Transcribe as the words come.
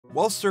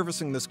While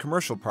servicing this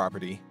commercial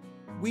property,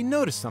 we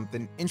noticed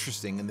something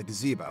interesting in the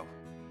gazebo.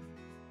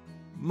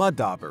 Mud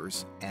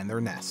daubers and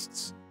their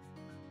nests.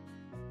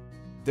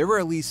 There were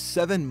at least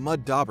 7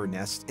 mud dauber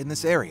nests in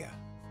this area.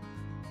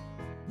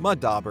 Mud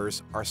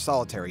daubers are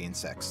solitary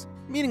insects,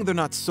 meaning they're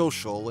not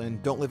social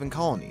and don't live in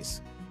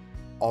colonies.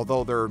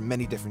 Although there are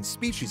many different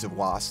species of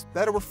wasps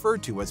that are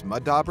referred to as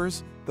mud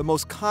daubers, the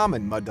most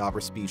common mud dauber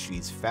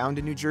species found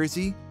in New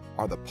Jersey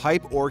are the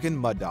pipe organ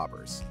mud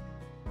daubers.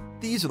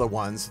 These are the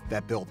ones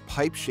that build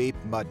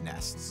pipe-shaped mud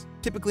nests,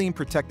 typically in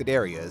protected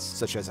areas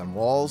such as on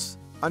walls,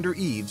 under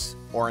eaves,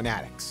 or in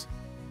attics.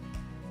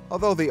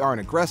 Although they aren't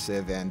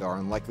aggressive and are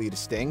unlikely to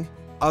sting,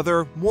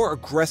 other, more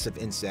aggressive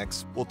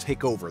insects will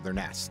take over their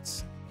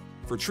nests.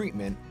 For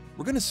treatment,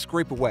 we're going to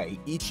scrape away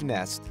each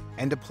nest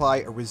and apply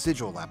a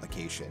residual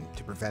application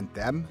to prevent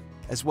them,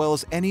 as well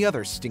as any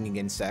other stinging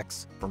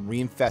insects, from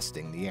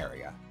reinfesting the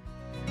area.